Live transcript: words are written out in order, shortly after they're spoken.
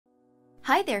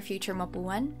Hi there, future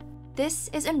Mapuan. This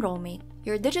is Enrollmate,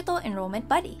 your digital enrollment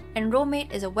buddy.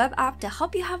 Enrollmate is a web app to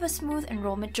help you have a smooth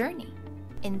enrollment journey.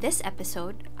 In this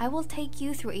episode, I will take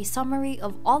you through a summary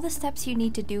of all the steps you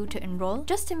need to do to enroll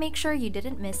just to make sure you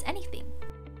didn't miss anything.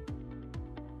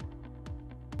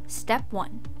 Step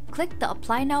 1. Click the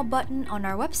Apply Now button on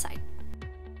our website.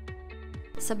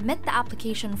 Submit the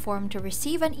application form to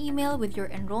receive an email with your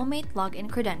Enrollmate login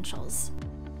credentials.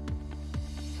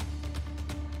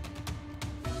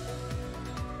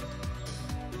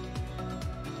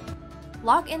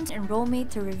 Log into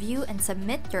Enrollmate to review and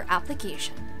submit your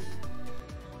application.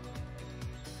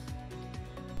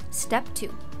 Step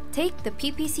 2. Take the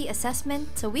PPC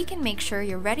assessment so we can make sure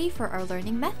you're ready for our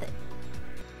learning method.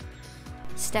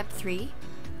 Step 3.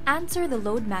 Answer the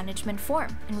load management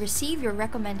form and receive your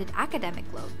recommended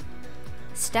academic load.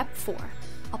 Step 4.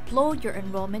 Upload your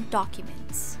enrollment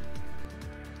documents.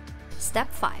 Step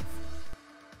 5.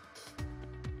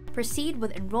 Proceed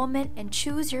with enrollment and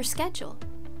choose your schedule.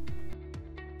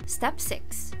 Step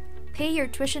 6. Pay your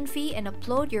tuition fee and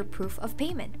upload your proof of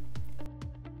payment.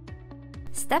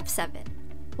 Step 7.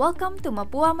 Welcome to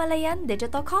Malayan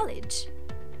Digital College.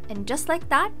 And just like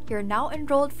that, you're now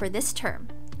enrolled for this term.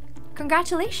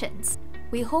 Congratulations!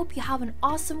 We hope you have an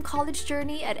awesome college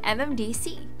journey at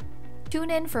MMDC. Tune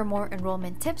in for more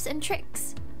enrollment tips and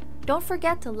tricks. Don't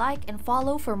forget to like and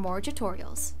follow for more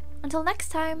tutorials. Until next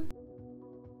time!